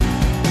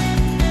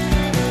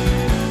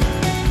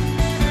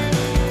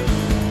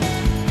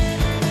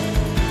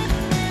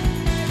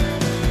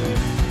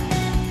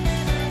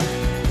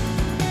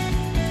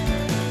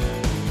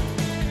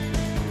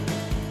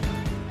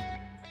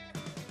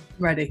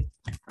Ready.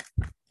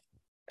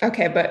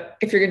 Okay, but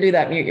if you're gonna do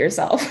that, mute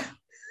yourself.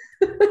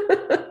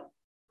 I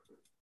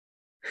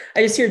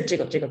just hear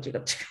jiggle, jiggle,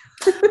 jiggle, jiggle.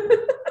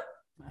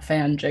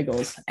 Fan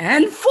jiggles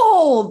and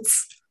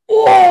folds.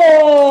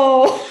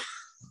 Whoa!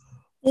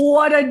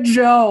 What a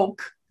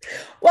joke.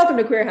 Welcome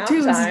to Queer Halftime.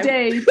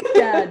 Tuesday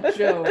dad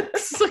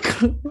jokes.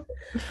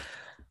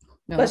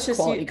 No, let's that's just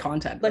quality use,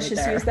 content. Let's right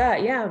just there. use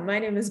that. Yeah, my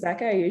name is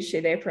Bekah. I use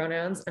she/they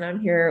pronouns, and I'm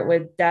here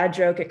with dad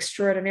joke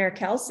extraordinaire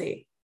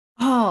Kelsey.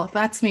 Oh,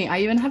 that's me.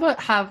 I even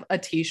have a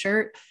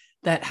t-shirt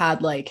that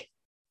has like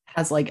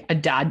a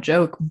dad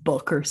joke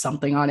book or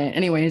something on it.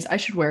 Anyways, I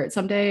should wear it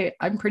someday.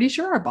 I'm pretty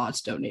sure our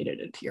boss donated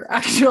it here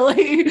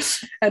actually.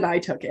 And I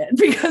took it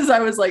because I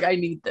was like, I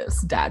need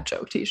this dad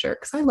joke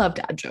t-shirt because I love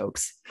dad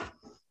jokes.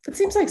 It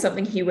seems like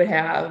something he would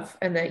have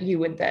and that you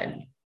would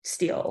then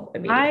steal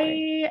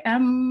immediately. I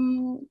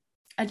am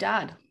a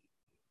dad.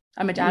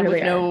 I'm a dad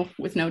really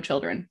with no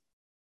children.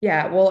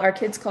 Yeah, well, our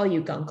kids call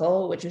you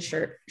Gunkle, which is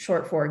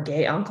short for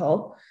gay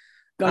uncle.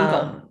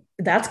 Gunkle.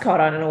 That's caught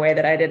on in a way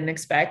that I didn't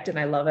expect, and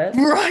I love it.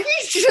 Right?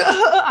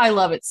 I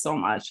love it so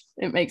much.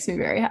 It makes me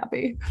very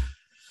happy.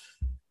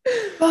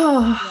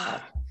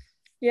 Oh.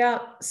 Yeah.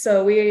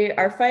 So we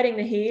are fighting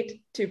the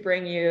heat to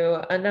bring you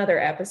another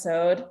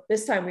episode.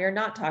 This time we are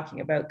not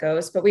talking about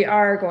ghosts, but we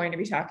are going to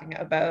be talking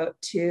about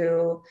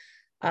two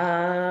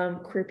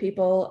queer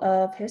people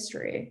of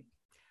history.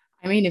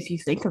 I mean, if you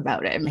think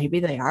about it,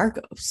 maybe they are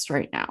ghosts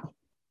right now.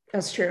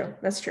 That's true.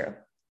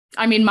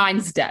 I mean,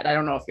 mine's dead. I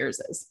don't know if yours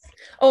is.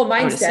 Oh,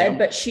 mine's dead,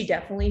 but she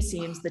definitely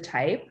seems the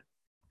type.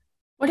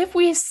 What if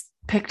we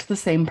picked the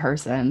same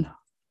person?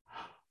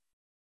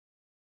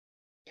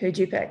 Who'd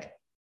you pick?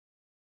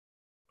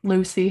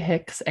 Lucy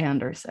Hicks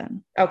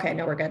Anderson. Okay,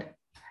 no, we're good.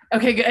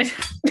 Okay, good.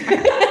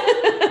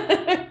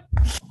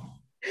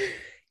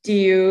 Do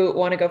you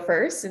want to go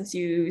first since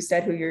you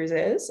said who yours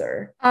is,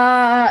 or?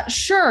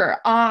 Sure.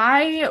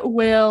 I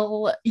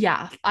will.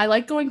 Yeah, I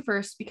like going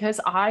first because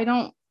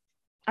I'm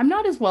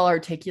not as well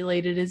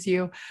articulated as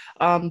you,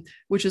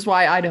 which is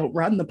why I don't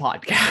run the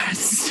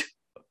podcast.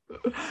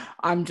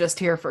 I'm just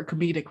here for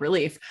comedic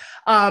relief.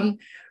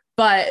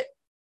 But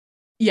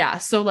yeah,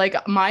 so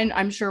like mine,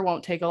 I'm sure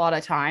won't take a lot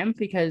of time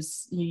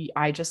because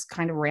I just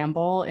kind of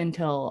ramble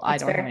until I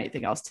don't have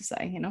anything else to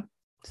say,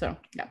 So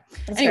yeah.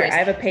 Anyways, I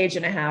have a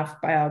 1.5-page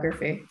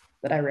biography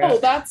that I wrote. Oh,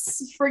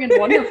 that's friggin'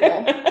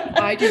 wonderful.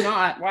 I do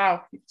not.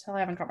 Wow. You can tell I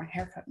haven't got my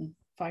hair cut in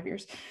 5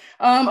 years.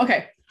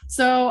 Okay.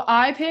 So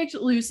I picked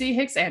Lucy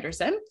Hicks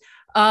Anderson.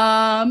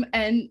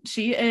 And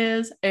she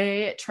is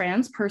a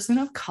trans person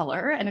of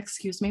color. And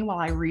excuse me while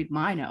I read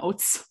my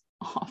notes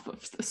off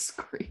of the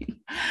screen.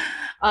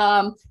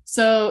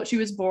 So she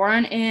was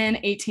born in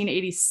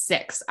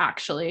 1886,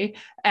 actually.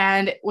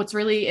 And what's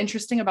really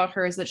interesting about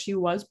her is that she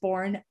was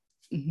born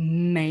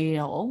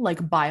male,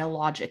 like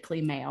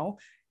biologically male.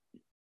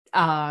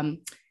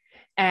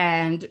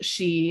 And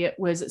she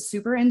was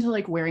super into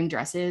like wearing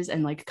dresses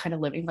and like kind of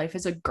living life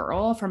as a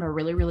girl from a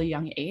really, really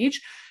young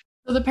age.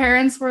 So the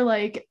parents were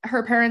like,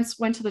 her parents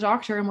went to the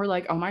doctor and were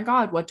like, oh my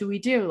God, what do we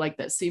do? Like,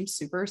 this seems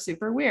super,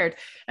 super weird.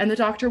 And the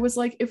doctor was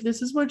like, if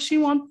this is what she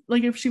wants,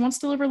 like, if she wants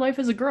to live her life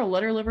as a girl,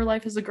 let her live her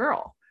life as a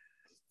girl.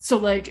 So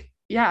like,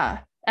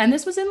 yeah. And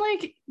this was in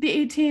like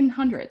the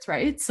 1800s,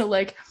 right? So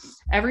like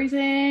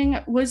everything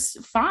was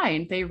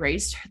fine. They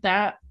raised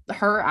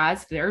her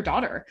as their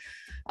daughter.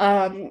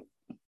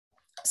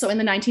 So in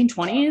the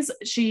 1920s,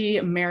 she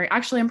married,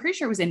 actually, I'm pretty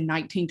sure it was in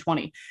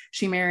 1920,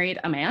 she married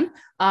a man,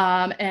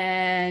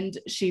 and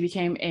she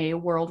became a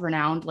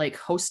world-renowned like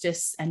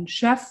hostess and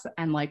chef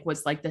and like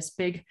was like this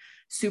big,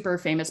 super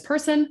famous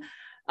person.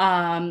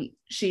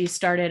 She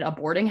started a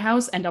boarding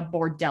house and a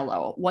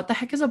bordello. What the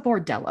heck is a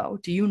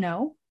bordello? Do you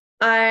know?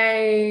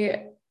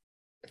 I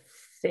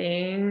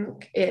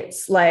think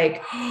it's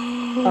like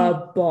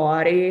a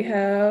body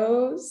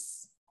house.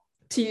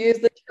 To use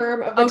the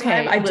term of the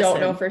time. I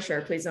don't know for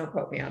sure. Please don't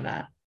quote me on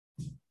that.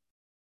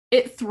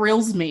 It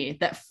thrills me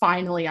that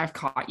finally I've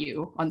caught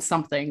you on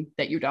something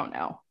that you don't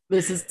know.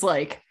 This is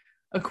like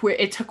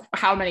it took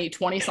how many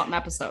 20-something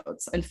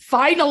episodes and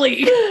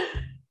finally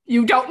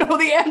you don't know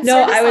the answer.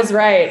 No, I was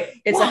right.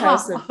 It's a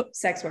house of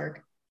sex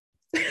work.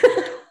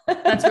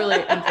 That's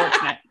really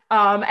unfortunate.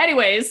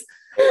 Anyways,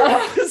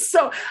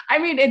 so I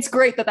mean, it's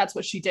great that that's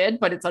what she did,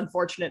 but it's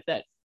unfortunate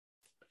that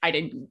I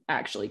didn't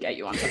actually get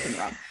you on something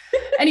wrong.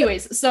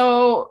 Anyways,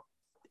 so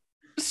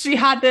she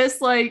had this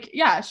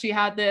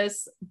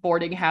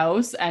boarding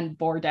house and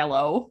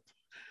bordello.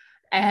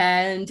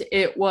 And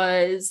it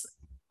was,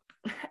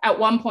 at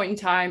one point in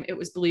time, it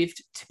was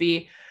believed to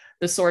be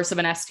the source of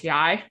an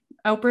STI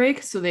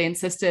outbreak. So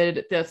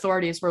the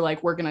authorities were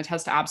like, we're going to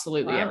test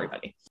absolutely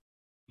everybody.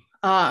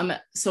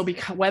 So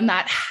when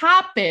that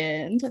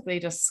happened, they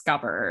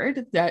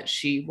discovered that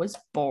she was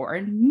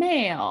born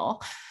male.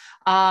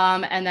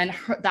 And then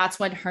that's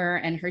when her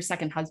and her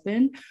second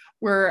husband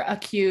were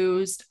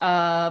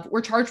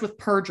charged with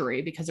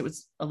perjury because it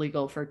was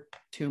illegal for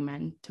two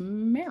men to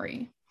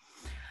marry.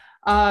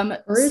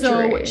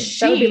 Perjury.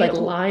 So that would be like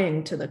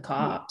lying to the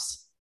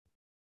cops.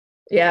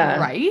 Yeah.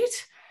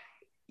 Right.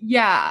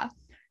 Yeah.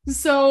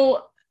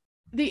 So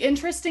the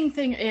interesting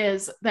thing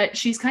is that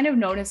she's kind of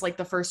known as like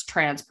the first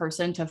trans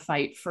person to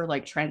fight for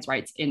like trans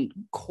rights in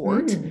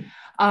court.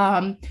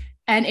 And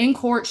in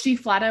court, she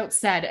flat out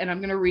said, and I'm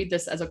going to read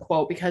this as a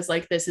quote because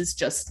like this is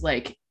just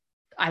like,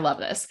 I love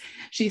this.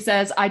 She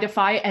says, I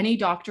defy any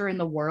doctor in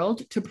the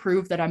world to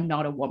prove that I'm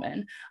not a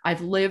woman.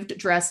 I've lived,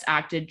 dressed,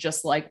 acted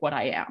just like what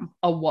I am,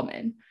 a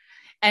woman.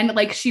 And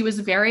like, she was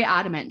very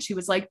adamant. She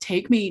was like,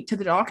 take me to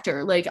the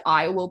doctor. Like,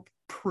 I will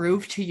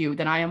prove to you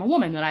that I am a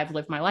woman, that I've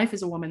lived my life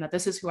as a woman, that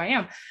this is who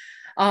I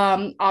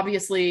am.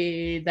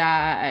 Obviously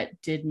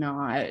that did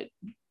not,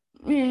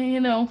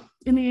 in the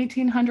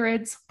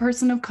 1800s,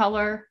 person of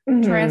color,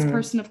 trans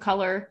person of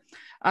color,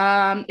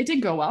 it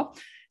didn't go well.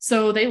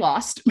 So they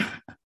lost.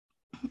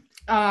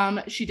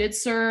 They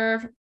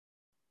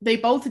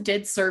both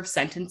did serve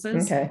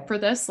sentences for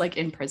this, like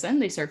in prison.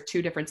 They served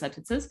 2 different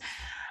sentences.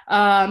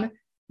 And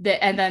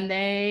then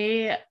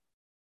they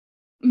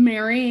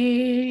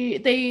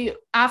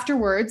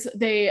afterwards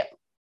they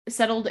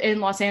settled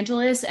in Los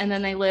Angeles, and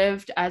then they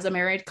lived as a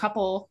married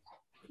couple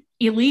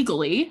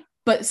illegally.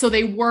 But so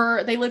they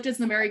lived as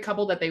the married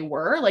couple that they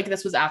were. Like,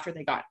 this was after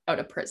they got out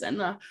of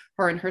prison.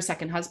 Her and her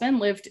second husband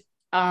lived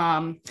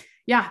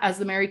as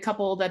the married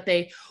couple that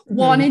they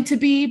wanted to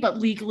be, but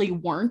legally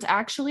weren't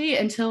actually,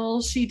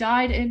 until she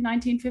died in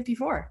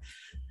 1954.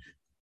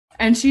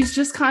 And she's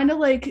just kind of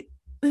like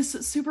this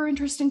super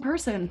interesting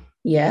person.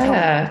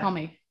 Yeah. Tell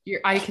me.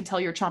 I can tell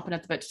you're chomping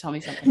at the bit to tell me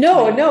something.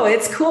 No,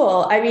 it's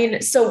cool. I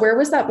mean, so where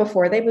was that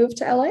before they moved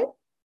to LA?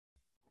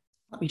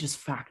 Let me just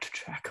fact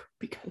check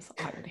because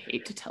I would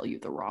hate to tell you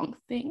the wrong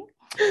thing.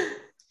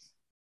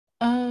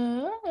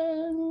 And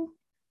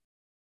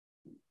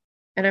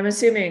I'm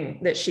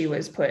assuming that she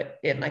was put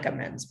in like a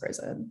men's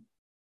prison,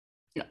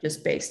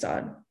 just based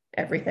on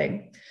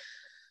everything.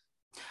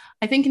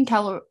 I think in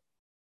California.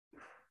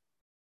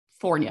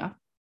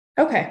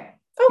 Okay,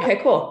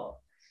 cool.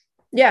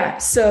 Yeah.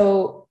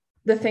 So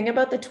the thing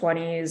about the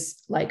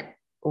 20s, like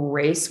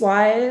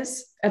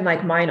race-wise, and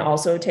like mine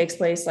also takes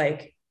place,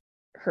 like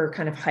her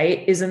kind of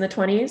height is in the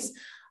 20s,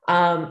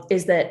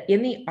 is that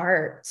in the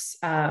arts,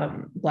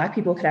 Black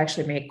people could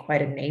actually make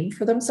quite a name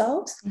for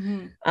themselves.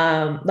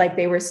 Like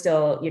they were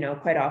still,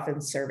 quite often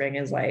serving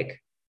as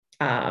like,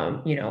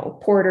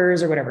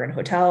 porters or whatever in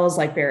hotels,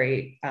 like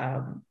very,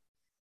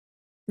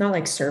 not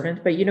like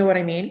servant, but you know what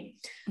I mean?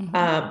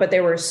 But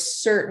there were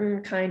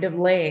certain kind of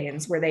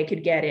lanes where they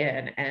could get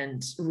in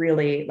and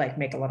really like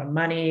make a lot of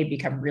money,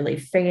 become really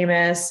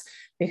famous,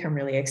 become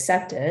really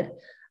accepted,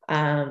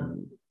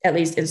 at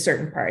least in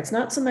certain parts,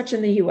 not so much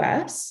in the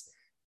US.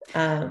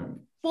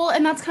 Well,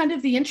 and that's kind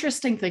of the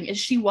interesting thing is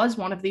she was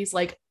one of these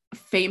like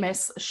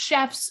famous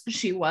chefs.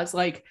 She was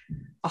like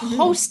a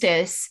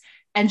hostess,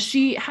 and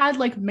she had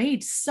like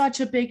made such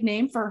a big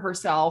name for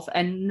herself,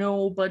 and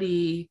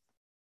nobody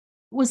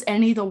was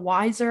any the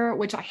wiser,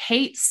 which I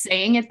hate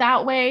saying it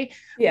that way,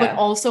 but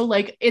also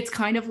like, it's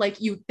kind of like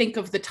you think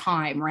of the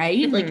time,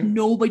 right? Like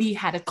nobody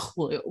had a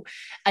clue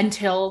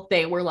until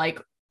they were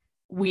like,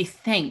 we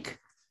think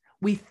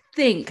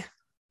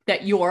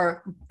that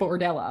your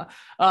bordella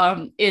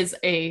is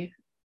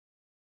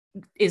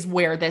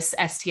where this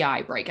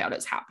STI breakout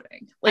is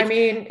happening. Like, I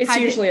mean, it's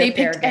usually they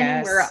picked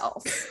anywhere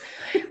else.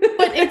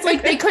 But it's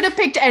like they could have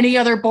picked any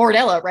other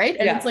bordella, right?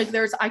 And it's like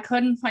I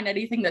couldn't find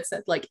anything that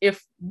said like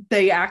if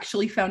they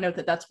actually found out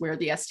that that's where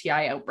the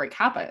STI outbreak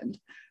happened,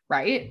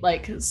 right?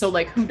 Like, so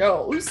like who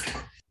knows?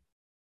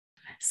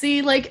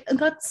 See, like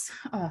that's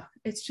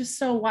it's just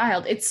so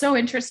wild. It's so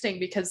interesting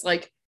because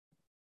like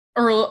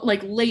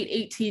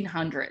late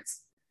 1800s,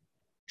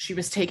 she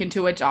was taken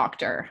to a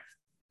doctor.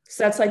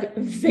 So that's like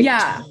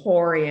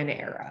Victorian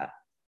era.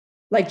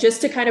 Like,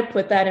 just to kind of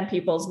put that in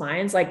people's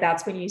minds, like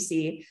that's when you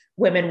see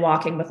women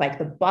walking with like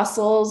the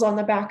bustles on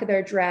the back of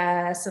their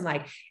dress, and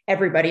like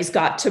everybody's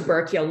got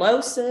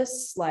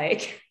tuberculosis,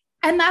 like.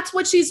 And that's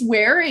what she's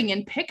wearing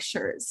in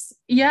pictures.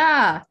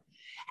 Yeah.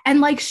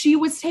 And like she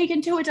was taken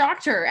to a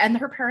doctor, and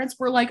her parents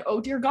were like, oh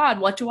dear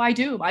God, what do I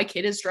do? My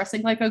kid is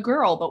dressing like a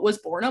girl, but was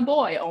born a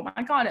boy. Oh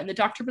my God. And the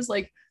doctor was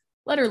like,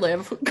 let her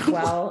live.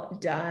 Well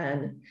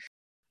done.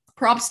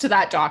 Props to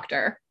that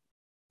doctor.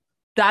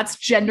 That's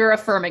gender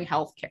affirming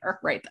healthcare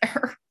right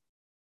there.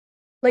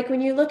 Like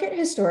when you look at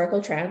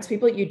historical trans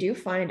people, you do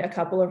find a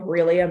couple of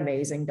really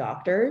amazing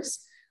doctors.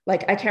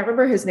 Like I can't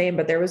remember his name,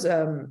 but there was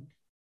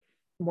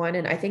one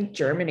in, I think,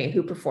 Germany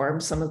who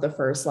performed some of the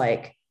first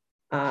like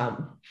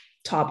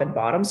top and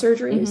bottom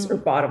surgeries, or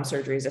bottom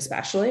surgeries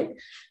especially.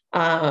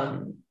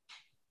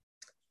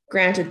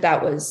 Granted,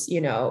 that was,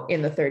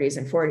 in the 30s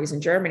and 40s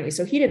in Germany,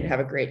 so he didn't have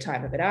a great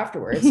time of it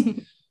afterwards.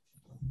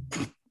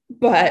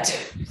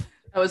 But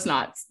that was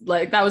not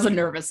like, that was a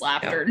nervous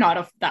laughter,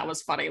 that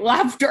was funny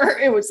laughter.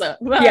 It was I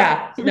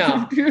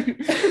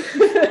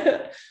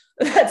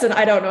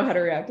don't know how to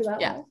react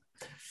to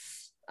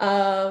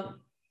that.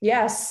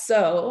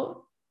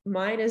 So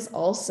mine is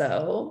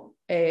also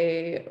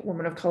a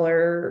woman of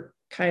color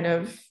kind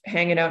of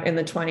hanging out in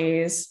the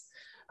 20s.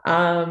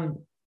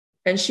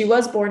 And she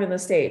was born in the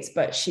States,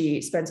 but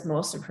she spends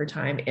most of her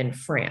time in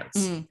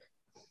France.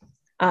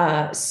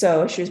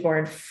 So she was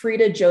born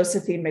Frida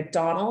Josephine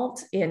McDonald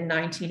in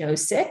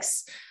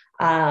 1906,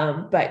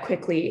 but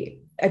quickly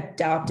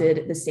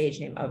adopted the stage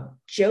name of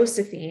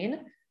Josephine,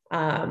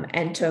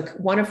 and took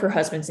one of her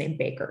husband's name,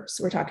 Baker.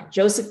 So we're talking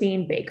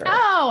Josephine Baker.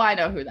 Oh, I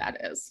know who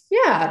that is.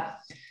 Yeah.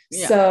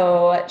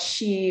 So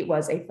she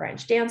was a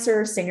French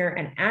dancer, singer,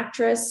 and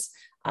actress.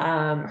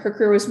 Her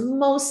career was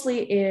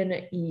mostly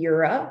in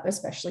Europe,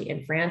 especially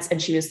in France,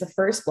 and she was the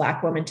first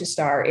Black woman to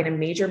star in a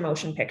major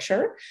motion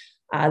picture.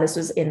 This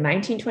was in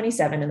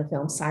 1927 in the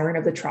film Siren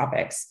of the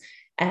Tropics,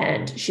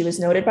 and she was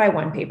noted by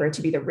one paper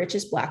to be the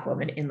richest Black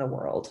woman in the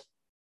world.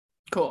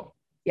 Cool.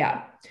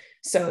 Yeah.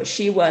 So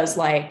she was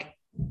like,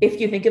 if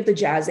you think of the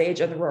jazz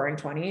age of the Roaring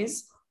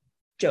 20s,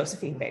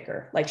 Josephine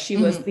Baker, like she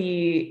was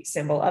the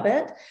symbol of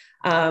it.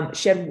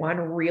 She had one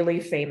really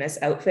famous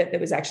outfit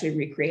that was actually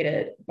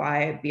recreated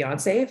by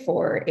Beyonce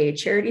for a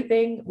charity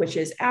thing, which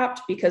is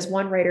apt because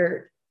one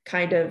writer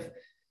kind of,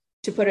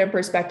 to put it in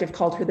perspective,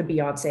 called her the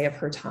Beyonce of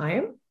her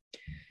time.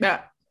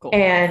 Yeah. Cool.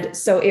 And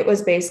so it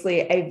was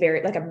basically a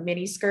very, like a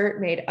mini skirt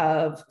made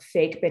of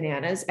fake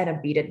bananas and a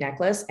beaded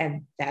necklace.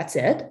 And that's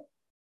it.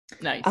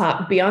 Nice.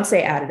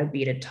 Beyonce added a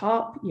beaded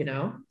top,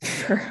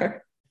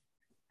 for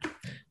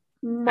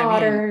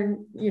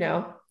modern,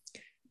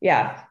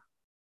 yeah.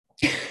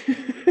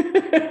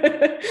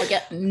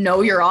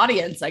 Know your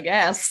audience, I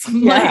guess.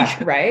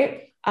 Yeah,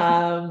 right.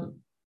 But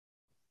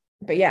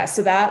yeah,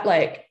 so that,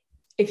 like,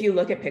 if you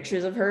look at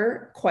pictures of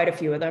her, quite a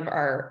few of them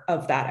are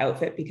of that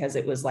outfit because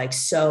it was like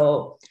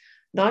so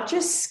not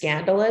just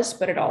scandalous,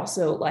 but it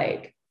also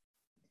like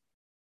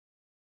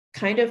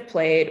kind of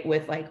played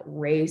with like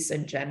race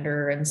and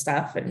gender and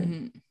stuff,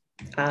 and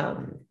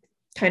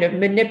kind of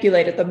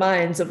manipulated the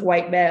minds of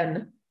white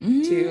men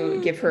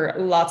to give her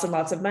lots and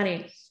lots of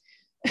money.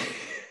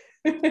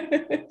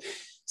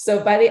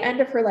 So by the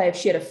end of her life,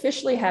 she had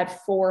officially had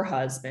 4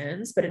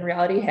 husbands, but in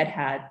reality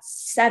had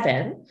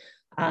 7,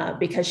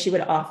 because she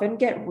would often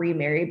get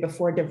remarried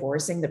before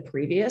divorcing the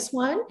previous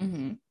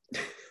one.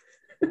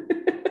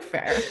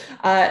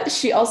 Fair.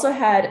 She also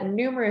had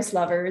numerous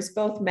lovers,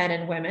 both men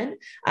and women,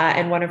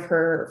 and one of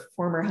her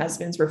former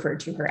husbands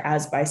referred to her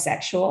as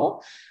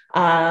bisexual.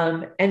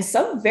 And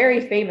some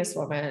very famous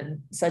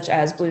women, such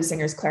as blues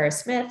singers Clara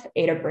Smith,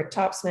 Ada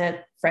Bricktop Smith,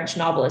 French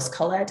novelist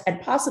Colette,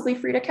 and possibly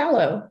Frida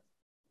Kahlo.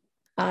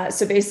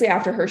 So basically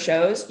after her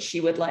shows, she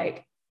would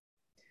like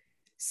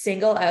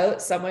single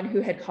out someone who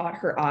had caught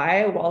her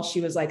eye while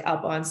she was like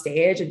up on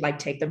stage and like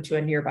take them to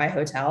a nearby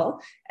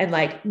hotel, and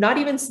like not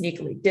even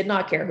sneakily, did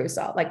not care who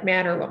saw, like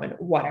man or woman,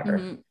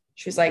 whatever.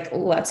 She was like,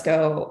 let's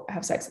go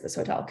have sex at this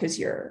hotel because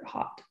you're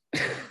hot.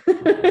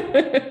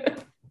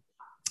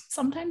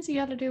 Sometimes you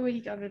got to do what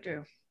you got to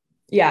do.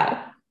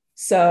 Yeah.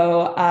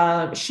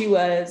 So she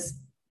was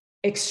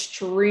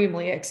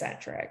extremely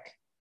eccentric,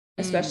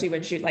 especially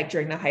when she, like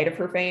during the height of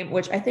her fame,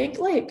 which I think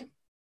like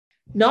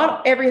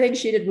not everything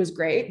she did was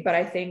great, but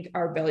I think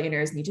our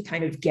billionaires need to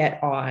kind of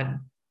get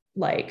on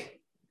like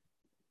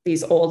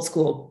these old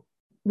school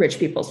rich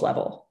people's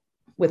level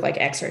with like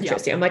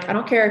eccentricity. Yeah. I'm like, I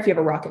don't care if you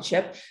have a rocket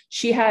ship.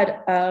 She had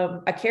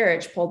a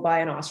carriage pulled by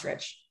an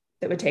ostrich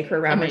that would take her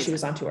around when she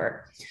was on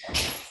tour.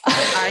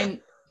 I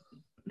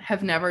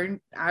have never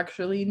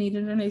actually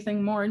needed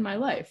anything more in my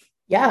life.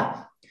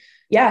 Yeah.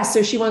 Yeah.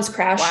 So she once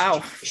crashed.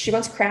 Wow. She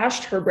once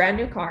crashed her brand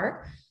new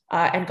car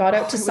and got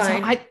out to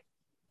sign.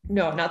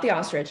 No, not the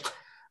ostrich.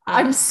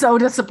 I'm so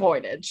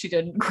disappointed she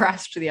didn't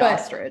crash to the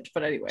ostrich,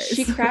 but anyways.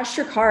 She crashed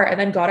her car and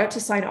then got out to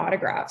sign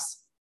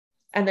autographs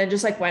and then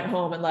just like went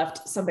home and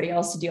left somebody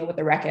else to deal with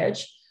the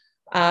wreckage.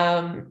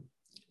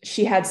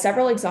 She had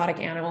several exotic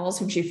animals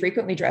whom she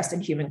frequently dressed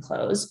in human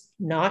clothes.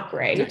 Not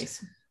great.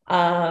 Nice.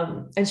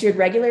 And she would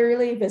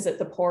regularly visit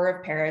the poor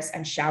of Paris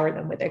and shower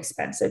them with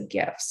expensive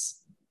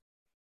gifts.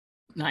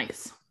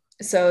 Nice.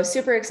 So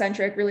super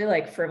eccentric, really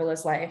like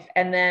frivolous life.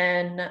 And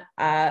then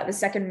the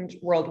Second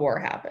World War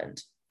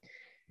happened.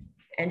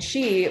 And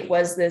she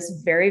was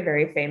this very,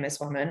 very famous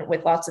woman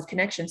with lots of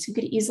connections who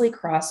could easily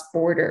cross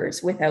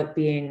borders without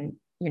being,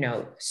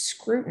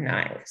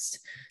 scrutinized.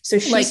 So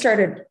she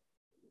started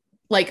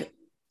like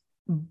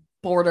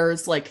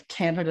borders, like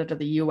Canada to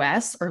the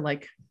US, or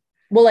like,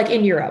 well, like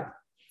in Europe.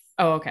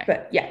 Oh, okay.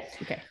 But yeah.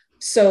 Okay.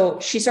 So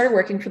she started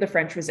working for the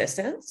French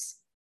Resistance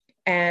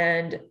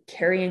and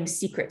carrying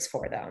secrets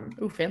for them.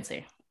 Ooh,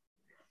 fancy.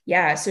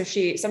 Yeah. So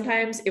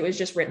sometimes it was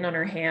just written on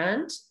her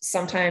hand.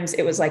 Sometimes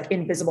it was like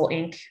invisible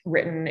ink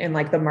written in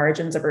like the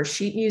margins of her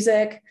sheet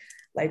music,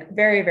 like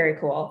very, very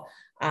cool.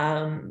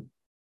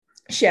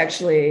 She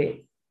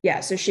actually,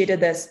 so she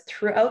did this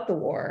throughout the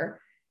war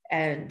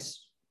and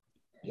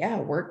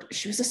worked.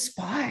 She was a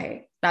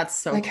spy. That's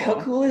so like, cool.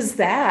 How cool is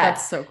that?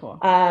 That's so cool.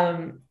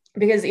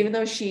 Because even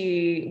though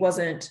she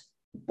wasn't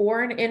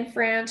born in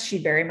France, she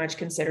very much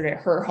considered it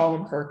her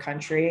home, her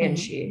country. And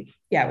she,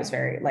 was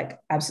very like,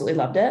 absolutely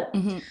loved it.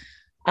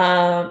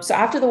 So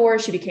after the war,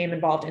 she became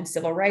involved in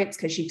civil rights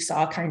because she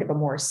saw kind of a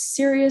more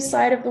serious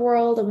side of the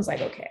world and was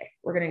like, okay,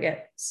 we're going to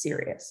get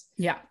serious.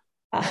 Yeah.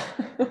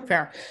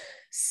 Fair.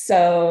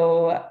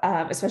 So,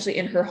 especially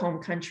in her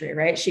home country,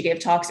 right? She gave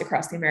talks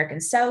across the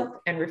American South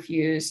and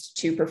refused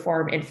to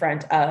perform in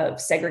front of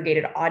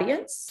segregated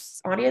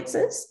audiences.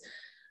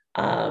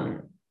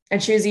 And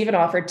she was even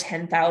offered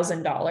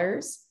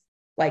 $10,000,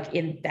 like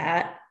in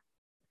that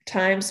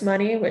times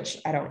money, which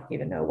I don't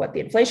even know what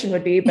the inflation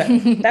would be, but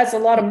that's a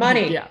lot of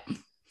money. Yeah.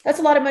 That's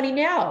a lot of money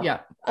now.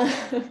 Yeah.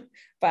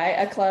 By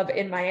a club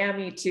in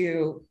Miami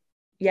to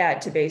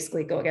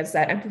basically go against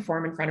that and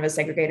perform in front of a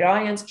segregated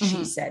audience.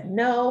 She said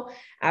no.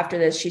 After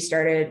this, she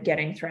started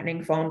getting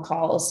threatening phone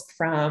calls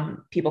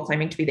from people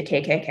claiming to be the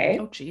KKK.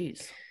 Oh,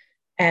 geez.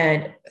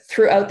 And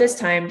throughout this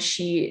time,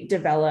 she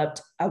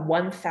developed a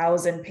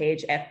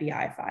 1,000-page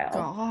FBI file.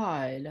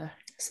 God.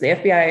 So the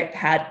FBI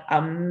had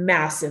a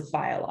massive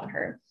file on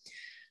her.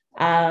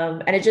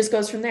 And it just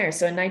goes from there.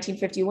 So in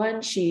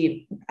 1951,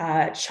 she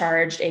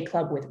charged a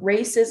club with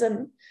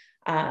racism,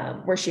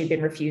 where she had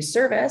been refused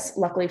service.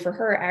 Luckily for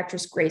her,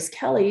 actress Grace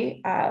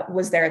Kelly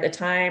was there at the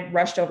time,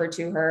 rushed over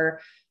to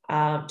her,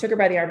 took her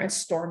by the arm and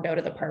stormed out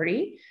of the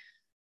party.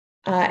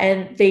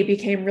 And they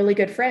became really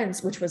good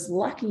friends, which was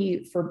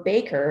lucky for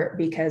Bekah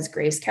because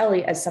Grace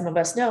Kelly, as some of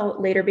us know,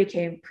 later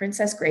became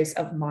Princess Grace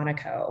of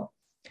Monaco.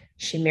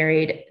 She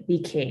married the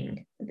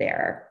king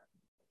there.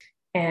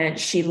 And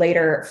she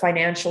later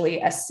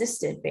financially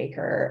assisted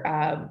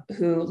Bekah,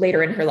 who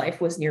later in her life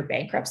was near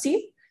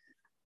bankruptcy.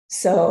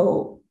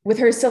 So with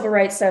her civil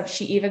rights stuff,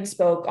 she even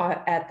spoke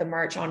at the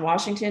March on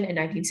Washington in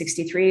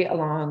 1963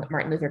 along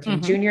Martin Luther King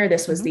Jr.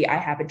 This was the I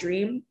Have a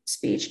Dream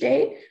speech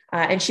day.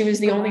 And she was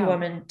the only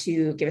woman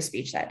to give a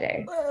speech that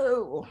day.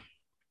 Whoa.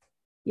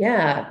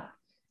 Yeah.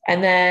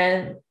 And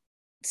then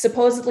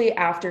supposedly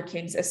after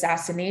King's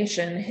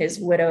assassination, his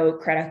widow,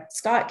 Coretta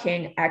Scott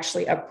King,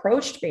 actually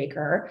approached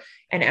Bekah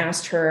and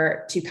asked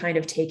her to kind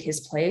of take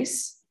his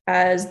place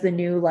as the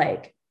new,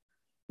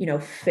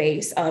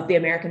 face of the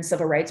American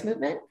civil rights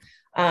movement.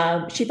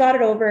 She thought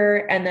it over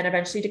and then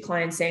eventually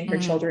declined, saying her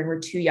children were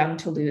too young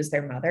to lose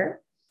their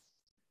mother.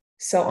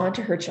 So on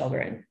to her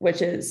children,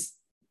 which is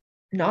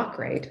not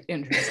great.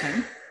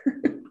 Interesting.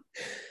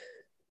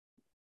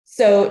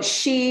 So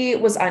she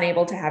was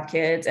unable to have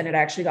kids and had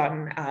actually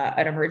gotten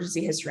an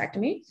emergency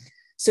hysterectomy.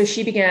 So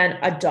she began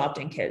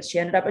adopting kids. She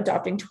ended up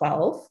adopting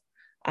 12,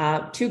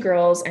 2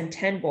 girls and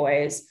 10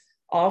 boys,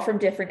 all from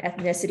different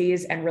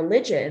ethnicities and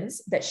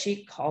religions that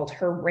she called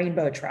her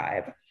rainbow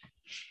tribe.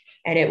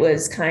 And it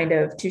was kind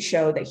of to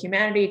show that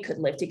humanity could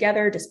live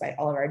together despite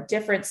all of our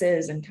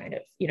differences and kind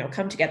of,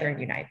 come together and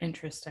unite.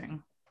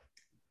 Interesting.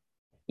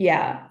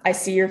 Yeah, I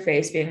see your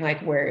face being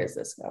like, where is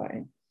this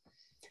going?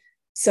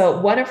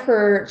 So one of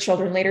her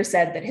children later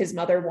said that his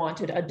mother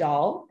wanted a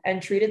doll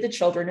and treated the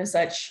children as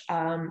such,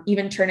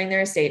 even turning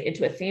their estate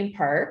into a theme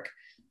park,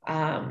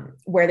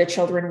 where the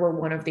children were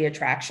one of the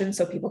attractions.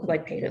 So people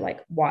could pay to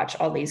watch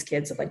all these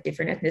kids of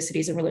different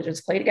ethnicities and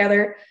religions play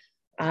together.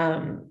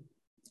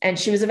 And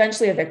she was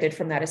eventually evicted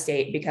from that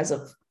estate because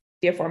of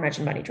the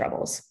aforementioned money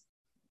troubles.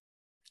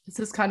 This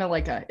is kind of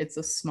it's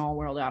a small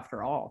world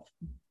after all.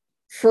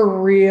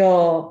 For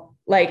real.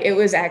 It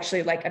was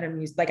actually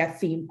a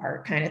theme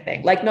park kind of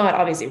thing. Not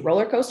obviously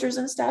roller coasters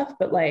and stuff,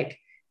 but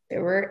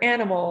there were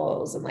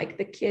animals and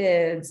the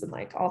kids and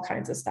all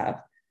kinds of stuff.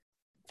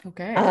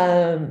 Okay.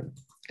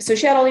 So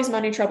she had all these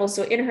money troubles.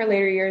 So in her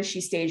later years,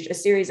 she staged a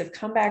series of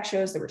comeback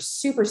shows that were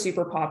super,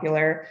 super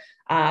popular.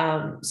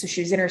 So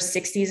she was in her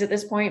 60s at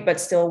this point,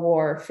 but still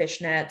wore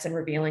fishnets and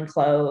revealing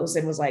clothes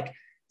and was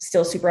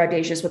still super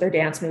audacious with her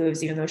dance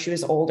moves, even though she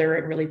was older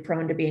and really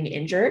prone to being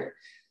injured.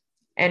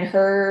 And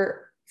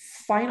her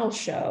final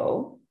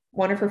show,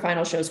 one of her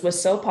final shows, was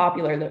so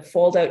popular that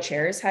fold-out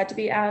chairs had to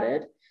be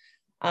added.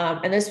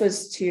 And this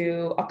was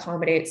to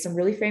accommodate some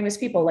really famous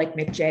people like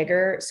Mick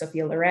Jagger,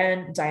 Sophia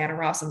Loren, Diana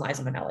Ross, and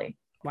Liza Minnelli.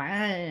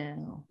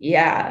 Wow.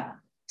 Yeah.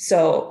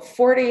 So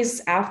 4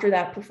 days after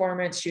that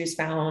performance, she was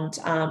found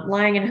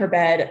lying in her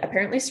bed,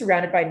 apparently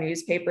surrounded by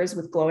newspapers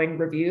with glowing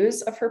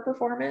reviews of her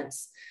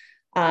performance,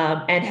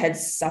 and had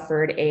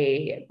suffered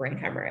a brain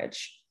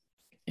hemorrhage.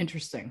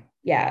 Interesting.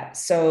 Yeah.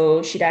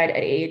 So she died at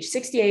age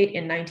 68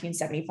 in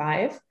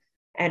 1975,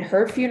 and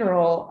her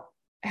funeral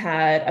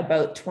had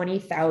about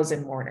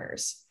 20,000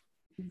 mourners.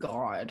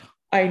 God.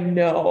 I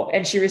know.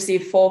 And she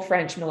received full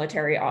French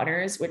military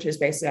honors, which is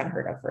basically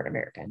unheard of for an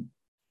American.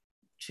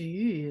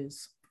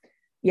 Jeez.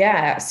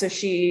 Yeah. So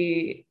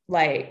she's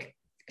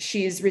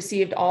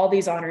received all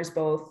these honors,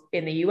 both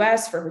in the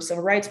US for her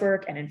civil rights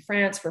work and in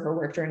France for her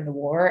work during the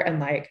war,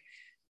 and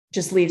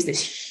just leaves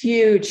this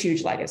huge,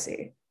 huge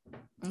legacy.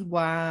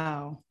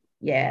 Wow.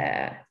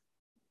 Yeah.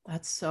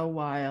 That's so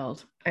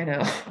wild. I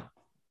know.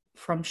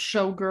 From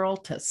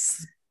showgirl to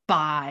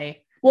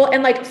spy. Well,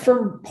 and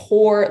from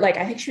poor,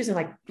 I think she was in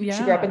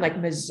she grew up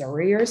in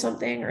Missouri or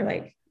something,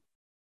 or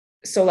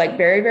so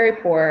very, very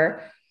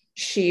poor.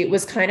 She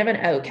was kind of an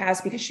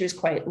outcast because she was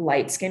quite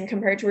light-skinned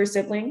compared to her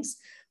siblings.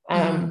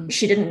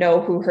 She didn't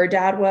know who her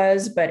dad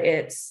was, but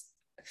it's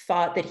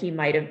thought that he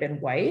might have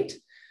been white.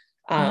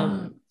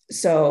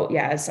 So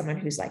yeah, as someone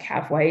who's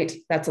half white,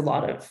 that's a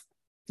lot of,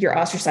 you're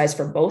ostracized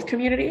from both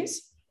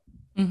communities.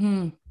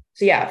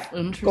 So yeah,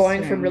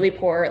 going from really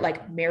poor,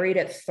 like married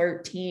at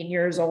 13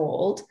 years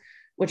old,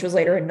 which was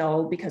later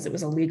annulled because it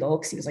was illegal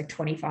because he was like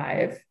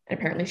 25. And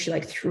apparently she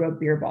like threw a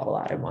beer bottle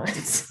at him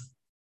once.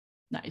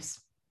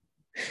 Nice.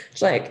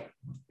 She's like,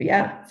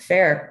 yeah,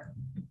 fair.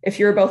 If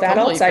you were both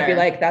adults, Totally I'd be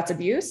like, that's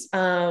abuse.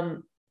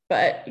 But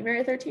you marry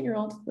a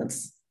 13-year-old,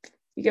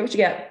 you get what you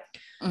get.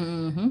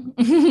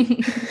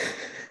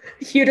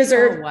 You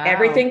deserve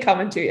everything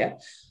coming to you.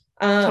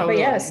 But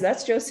yeah, so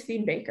that's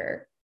Josephine Bekah.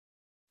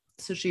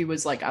 So she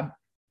was like a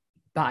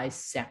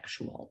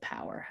bisexual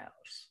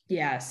powerhouse.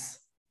 Yes.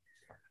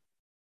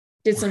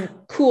 Did some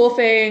cool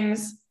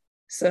things,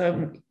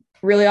 some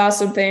really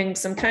awesome things,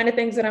 some kind of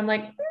things that I'm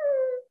like,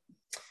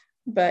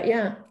 but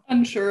yeah.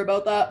 Unsure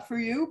about that for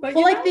you, but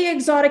well, like the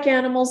exotic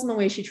animals and the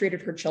way she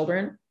treated her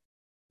children.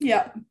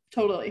 Yeah,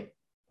 totally.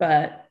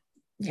 But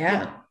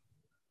yeah.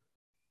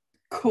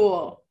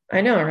 Cool.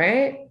 I know,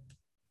 right?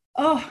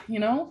 Oh,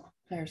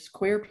 there's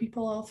queer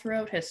people all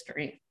throughout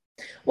history.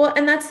 Well,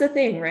 and that's the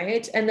thing,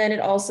 right? And then it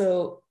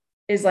also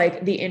is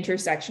like the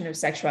intersection of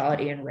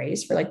sexuality and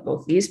race for like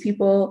both these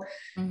people.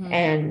 Mm-hmm.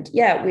 And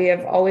yeah, we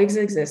have always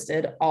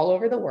existed all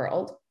over the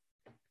world.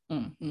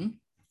 Mm-hmm.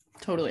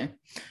 Totally.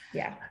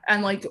 Yeah.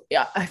 And like,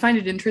 yeah, I find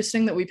it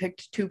interesting that we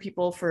picked two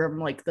people from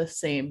like the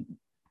same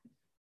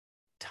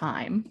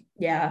time.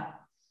 Yeah.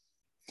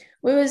 It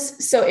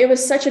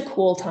was such a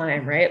cool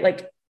time, right?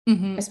 Like,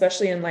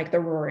 especially in like the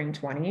roaring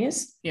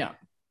 20s. Yeah.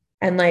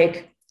 And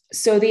like,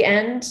 so the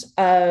end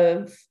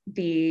of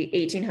the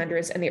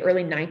 1800s and the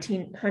early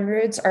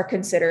 1900s are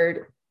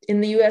considered, in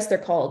the US, they're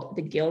called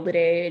the Gilded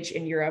Age.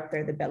 In Europe,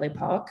 they're the Belle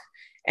Epoque.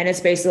 And it's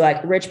basically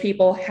like rich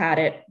people had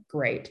it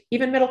great.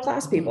 Even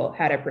middle-class people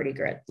had it pretty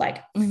good.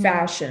 Like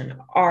fashion,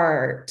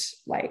 art,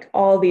 like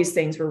all these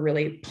things were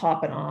really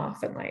popping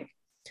off. And like,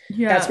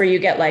 that's where you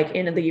get like,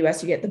 in the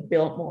US, you get the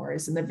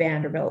Biltmores and the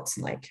Vanderbilts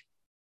and like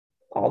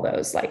all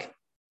those like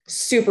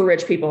super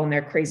rich people and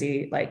their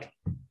crazy, like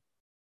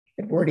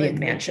Edwardian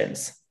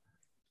mansions.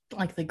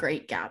 Like the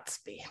Great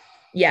Gatsby.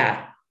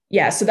 Yeah.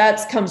 Yeah. So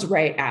that comes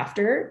right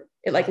after.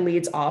 It like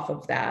leads off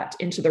of that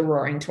into the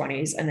roaring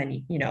 20s. And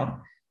then,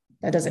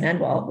 that doesn't end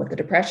well with the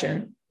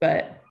Depression,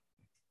 but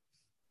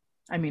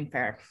I mean,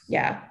 fair.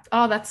 Yeah.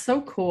 Oh, that's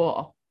so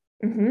cool.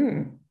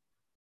 Mm-hmm.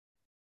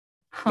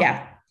 Huh.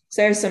 Yeah.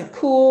 So there's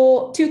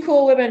two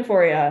cool women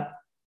for you.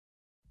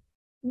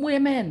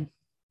 Women.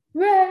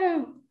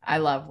 Woo! I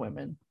love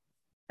women.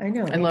 I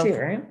know. Me too,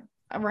 right?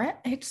 Right?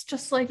 It's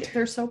just like,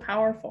 they're so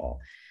powerful.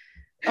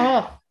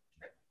 Oh,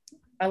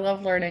 I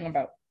love learning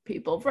about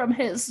people from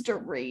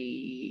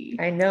history.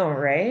 I know,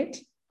 right?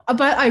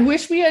 But I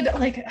wish we had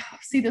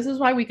see, this is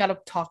why we got to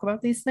talk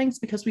about these things,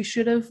 because we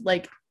should have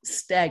like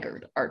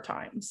staggered our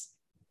times.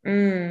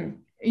 You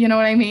know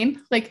what I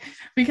mean? Like,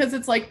 because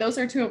it's like, those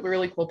are two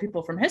really cool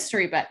people from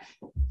history, but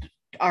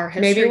our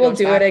history maybe we'll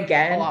do it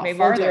again.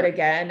 We'll do it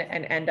again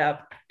and end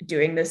up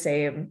doing the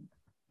same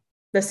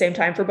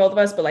time for both of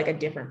us, but like a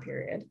different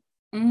period.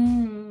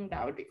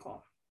 That would be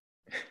cool.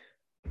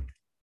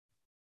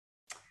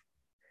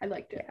 I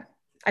liked it. Yeah.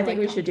 I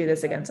think we should do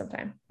this again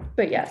sometime.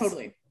 But yes.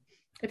 Totally.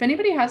 If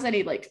anybody has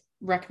any like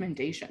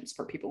recommendations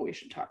for people we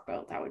should talk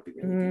about, that would be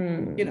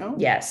really cool,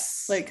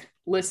 Yes. Like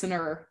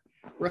listener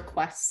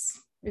requests.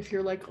 If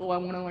you're like, oh, I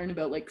want to learn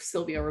about like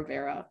Sylvia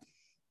Rivera,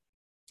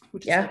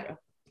 which is like a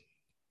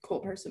cool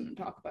person to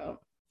talk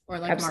about, or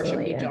like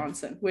Marsha P.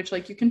 Johnson, which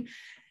like you can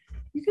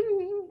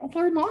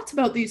learn lots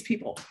about these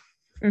people.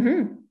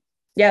 Mm-hmm.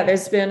 Yeah,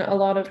 there's been a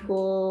lot of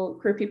cool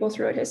queer people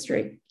throughout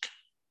history.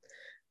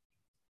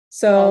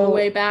 So all the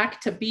way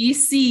back to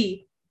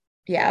BC.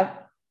 Yeah.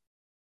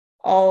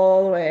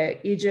 All the way,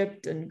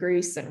 Egypt and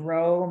Greece and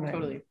Rome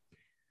and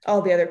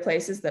all the other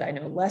places that I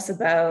know less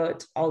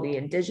about, all the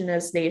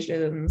indigenous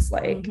nations,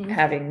 like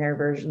having their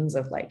versions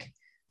of like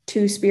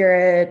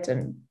Two-Spirit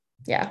and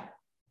yeah.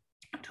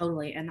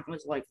 Totally. And that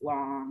was like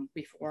long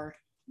before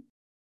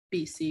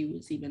BC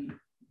was even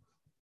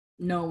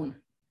known.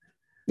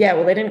 Yeah,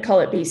 well, they didn't call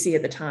it BC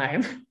at the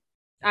time.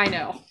 I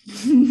know.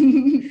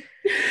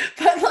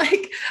 But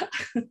like,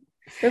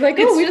 they're like,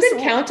 oh, we've been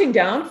counting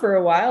down for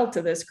a while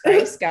to this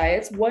Christ guy.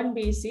 It's 1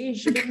 BC. You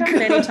should be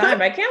coming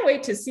anytime. I can't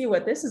wait to see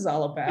what this is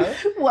all about.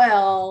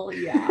 Well,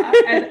 yeah.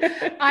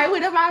 And I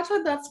would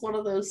imagine that's one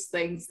of those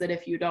things that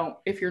if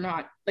you're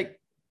not like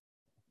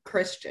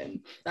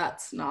Christian,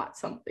 that's not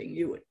something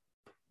you would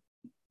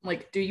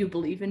like. Do you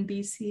believe in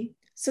BC?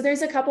 So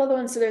there's a couple of the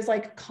ones. So there's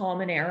like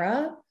Common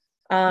Era,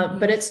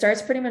 but it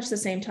starts pretty much the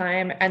same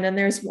time. And then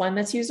there's one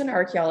that's used in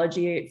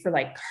archaeology for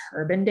like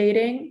carbon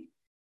dating.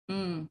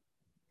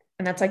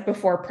 And that's like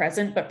before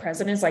present, but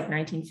present is like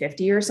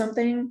 1950 or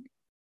something.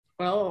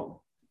 Oh,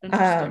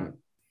 interesting.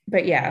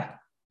 But yeah,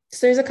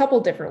 so there's a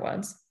couple different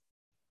ones.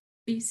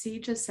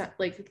 BC just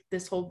like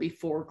this whole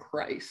before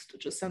Christ.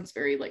 It just sounds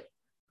very like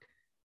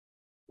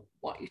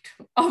white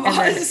of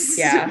us.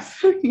 Yeah.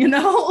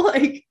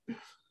 Like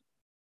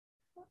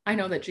I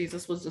know that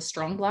Jesus was a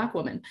strong Black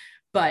woman,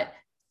 but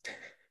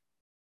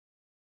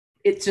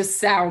it just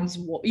sounds,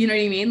 you know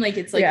what I mean? Like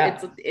it's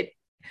like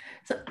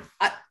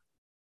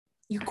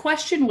you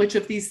question which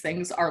of these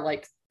things are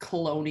like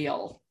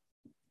colonial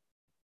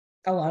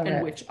A lot of and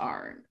it. which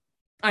aren't.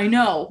 I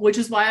know, which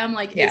is why I'm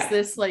like, Yeah. is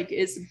this like,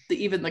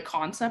 even the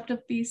concept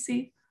of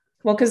BC?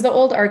 Well, because the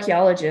old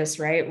archaeologists,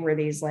 right, were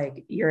these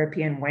like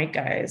European white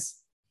guys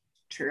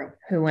True.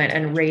 who went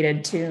and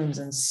raided tombs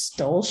and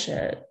stole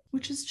shit.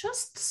 Which is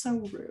just so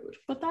rude,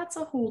 but that's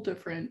a whole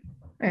different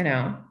I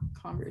know.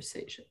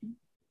 conversation.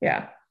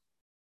 Yeah.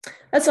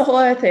 That's a whole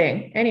other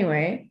thing.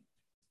 Anyway,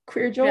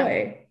 queer joy.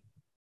 Yeah.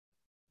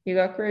 You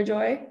got queer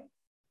joy?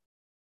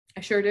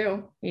 I sure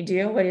do. You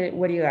do? What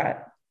do you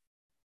got?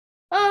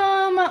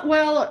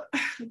 Well,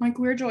 my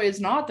queer joy is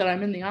not that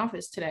I'm in the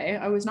office today.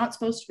 I was not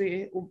supposed to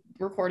be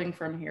recording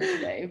from here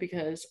today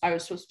because I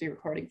was supposed to be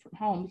recording from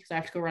home because I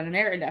have to go run an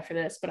errand after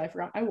this, but I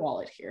forgot my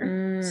wallet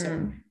here.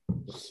 So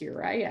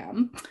here I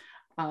am.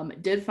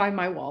 Did find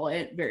my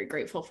wallet. Very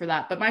grateful for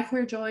that. But my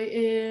queer joy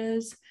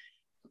is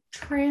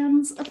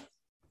trans.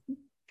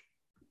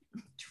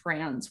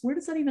 Where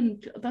does that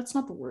even? That's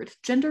not the word.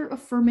 Gender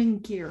affirming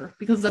gear,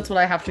 because that's what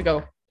I have to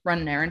go run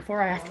an errand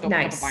for. I have to go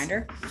pick up a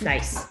binder.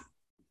 Nice.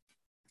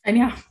 And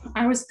yeah,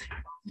 I was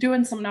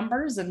doing some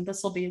numbers, and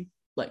this will be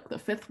like the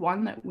 5th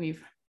one that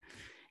we've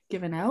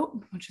given out,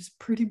 which is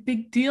a pretty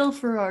big deal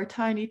for our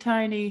tiny,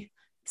 tiny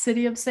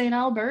city of St.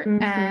 Albert.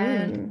 Mm-hmm.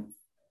 And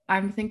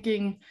I'm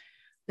thinking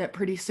that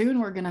pretty soon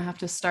we're going to have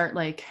to start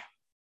like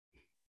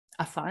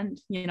a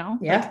fund, Yeah.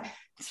 like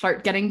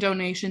start getting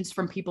donations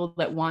from people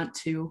that want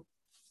to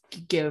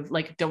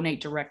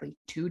donate directly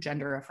to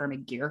gender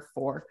affirming gear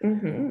for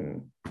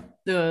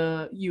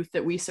the youth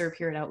that we serve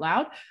here at Out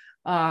Loud.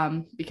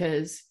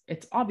 Because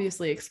it's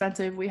obviously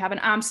expensive. We have an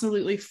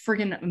absolutely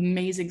friggin'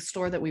 amazing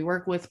store that we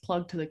work with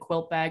plugged to the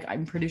quilt bag.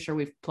 I'm pretty sure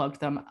we've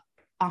plugged them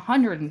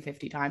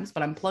 150 times,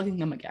 but I'm plugging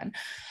them again.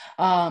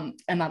 And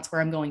that's where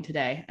I'm going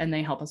today, and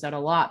they help us out a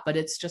lot. But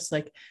it's just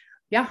like,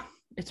 yeah,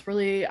 it's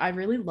really, I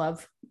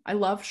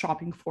love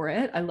shopping for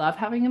it. I love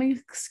having an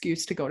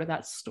excuse to go to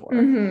that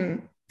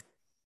store.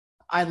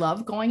 I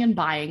love going and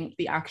buying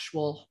the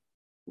actual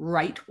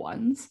right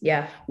ones.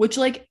 Yeah. Which,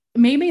 like,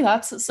 maybe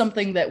that's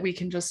something that we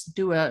can just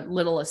do a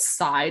little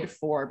aside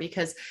for,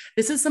 because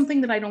this is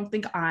something that I don't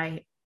think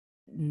I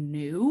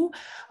knew.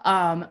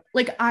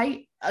 Like,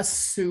 I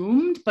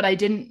assumed, but I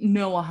didn't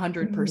know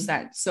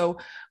 100%. So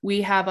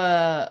we have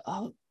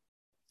a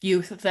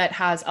youth that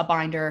has a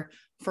binder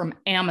from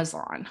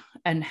Amazon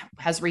and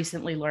has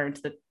recently learned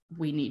that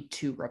we need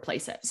to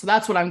replace it. So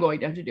that's what I'm going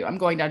to have to do. I'm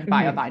going to have to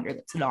buy a binder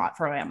that's not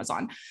from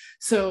Amazon.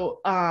 So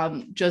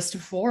just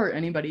for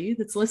anybody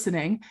that's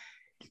listening,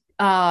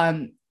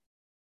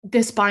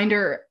 this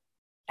binder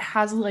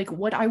has like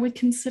what I would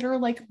consider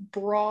like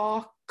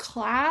bra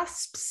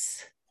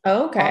clasps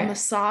on the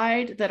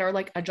side that are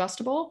like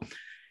adjustable.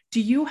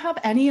 Do you have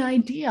any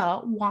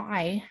idea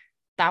why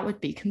that would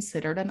be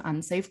considered an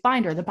unsafe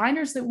binder? The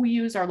binders that we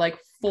use are like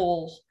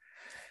full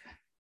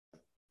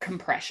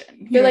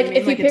compression. They're like,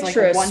 if you it's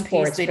picture like a one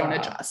piece, they bra. don't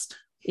adjust.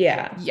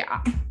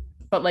 Yeah.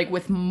 But like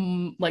with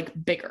like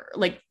bigger,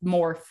 like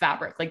more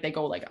fabric, like they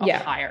go like up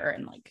higher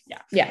and like,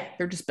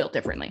 they're just built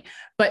differently.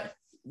 But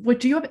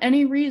do you have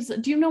any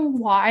reason? Do you know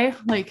why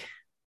like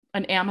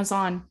an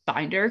Amazon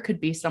binder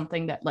could be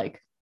something that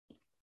like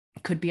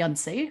could be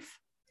unsafe?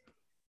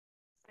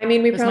 I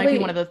mean, this might be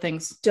one of the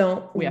things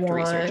we have to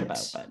research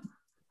about, but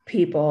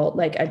people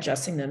like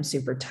adjusting them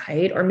super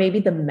tight, or maybe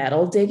the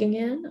metal digging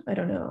in. I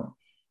don't know,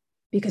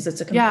 because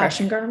it's a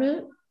compression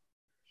garment.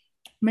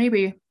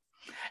 Maybe.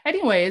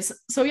 Anyways,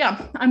 so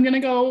yeah, I'm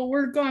going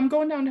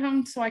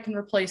downtown so I can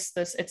replace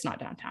this. It's not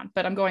downtown,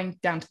 but I'm going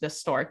down to this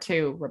store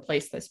to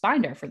replace this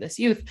binder for this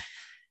youth,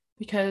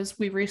 because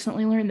we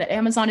recently learned that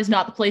Amazon is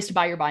not the place to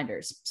buy your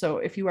binders. So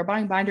if you are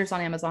buying binders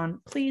on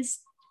Amazon, please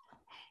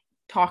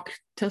talk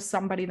to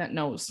somebody that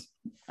knows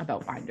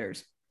about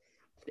binders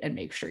and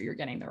make sure you're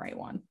getting the right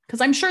one.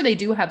 Because I'm sure they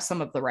do have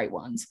some of the right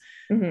ones,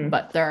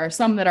 but there are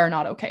some that are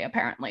not okay,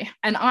 apparently.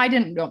 And I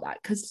didn't know that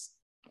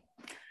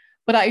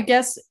but I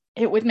guess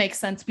it would make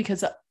sense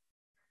because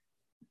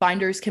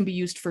binders can be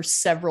used for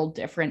several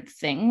different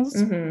things,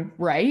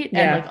 right? Yeah.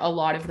 And like a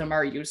lot of them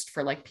are used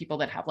for like people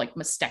that have like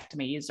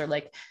mastectomies, or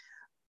like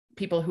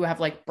people who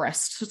have like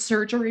breast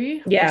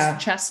surgery, or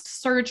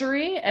chest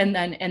surgery,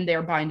 and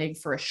they're binding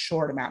for a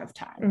short amount of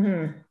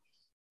time,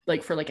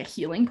 like for like a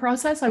healing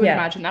process. I would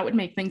imagine that would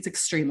make things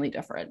extremely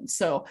different.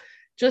 So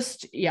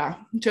just,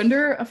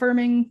 gender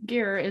affirming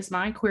gear is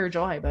my queer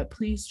joy, but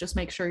please just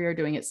make sure you're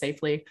doing it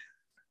safely.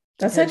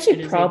 That's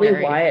actually probably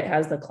why it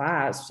has the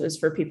clasp, is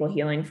for people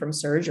healing from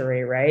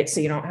surgery, right? So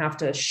you don't have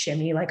to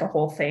shimmy like a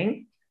whole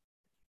thing.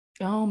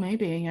 Oh,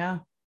 maybe. Yeah.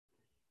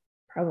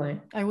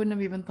 Probably. I wouldn't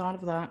have even thought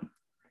of that.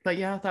 But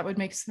yeah, that would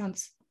make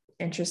sense.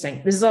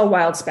 Interesting. This is all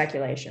wild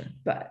speculation,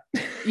 but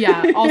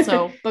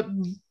also, but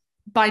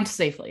bind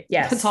safely.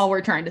 Yes. That's all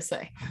we're trying to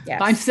say. Yes.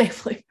 Bind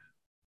safely.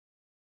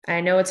 I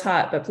know it's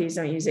hot, but please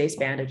don't use ace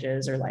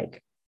bandages or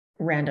like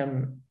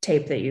random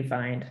tape that you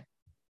find.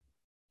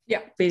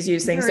 Yeah. Please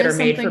use things that are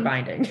made for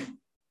binding.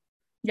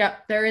 Yeah.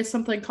 There is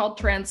something called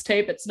trans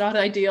tape. It's not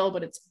ideal,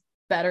 but it's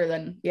better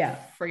than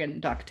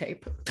friggin' duct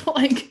tape.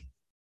 Like,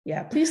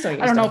 Yeah, please don't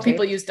use I don't know duct if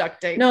people tape. use duct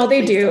tape. No,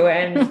 they Please do. don't.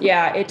 And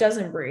yeah, it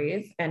doesn't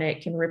breathe and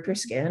it can rip your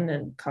skin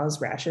and cause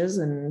rashes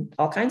and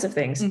all kinds of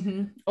things.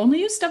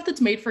 Only use stuff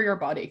that's made for your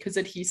body because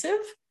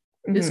adhesive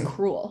is Mhm.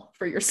 cruel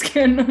for your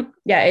skin.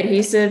 Yeah,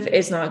 adhesive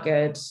is not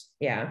good.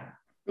 Yeah.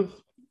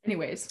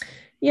 Anyways,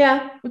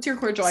 Yeah. what's your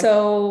core joy?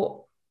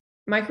 So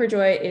my core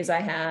joy is I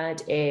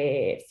had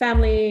a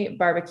family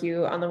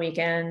barbecue on the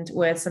weekend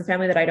with some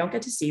family that I don't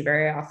get to see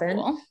very often,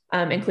 Cool.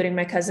 Including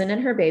my cousin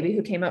and her baby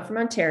who came up from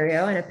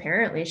Ontario. And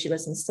apparently she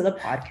listens to the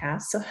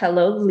podcast. So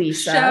hello,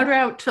 Lisa. Shout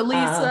out to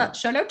Lisa.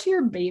 Shout out to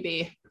your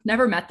baby.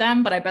 Never met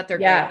them, but I bet they're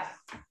great.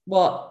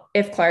 Well,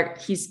 if Clark,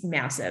 he's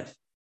massive.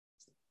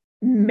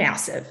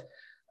 Massive.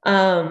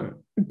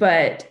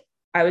 But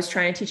I was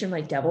trying to teach him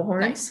like devil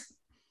horns. Nice.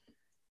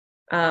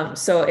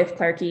 So if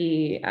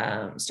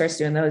Clarky starts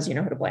doing those, you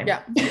know who to blame.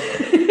 Yeah.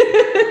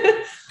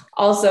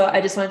 Also,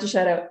 I just wanted to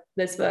shout out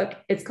this book.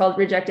 It's called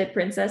Rejected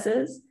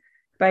Princesses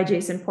by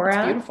Jason Porat.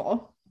 That's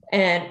beautiful.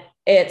 And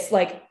it's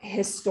like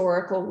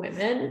historical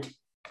women.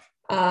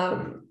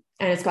 And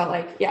it's got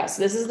like,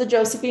 so this is the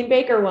Josephine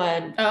Baker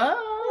one.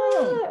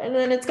 Oh. And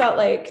then it's got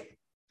like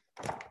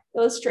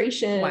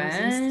illustrations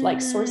and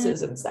like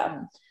sources and stuff.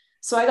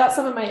 So I got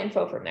some of my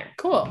info from there.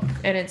 Cool.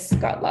 And it's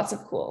got lots of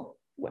cool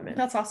women.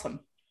 That's awesome.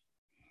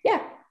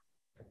 Yeah.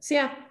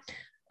 So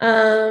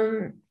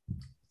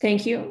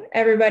thank you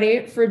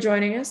everybody for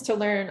joining us to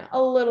learn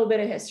a little bit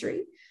of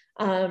history.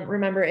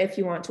 Remember, if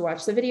you want to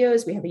watch the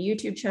videos, we have a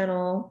YouTube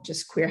channel,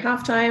 just Queer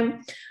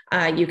Halftime.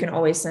 You can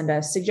always send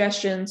us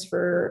suggestions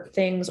for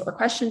things or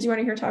questions you want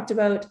to hear talked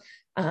about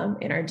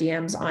in our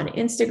DMs on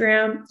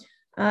Instagram.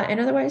 And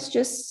otherwise,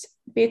 just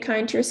be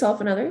kind to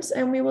yourself and others,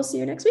 and we will see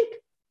you next week.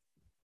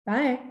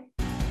 Bye.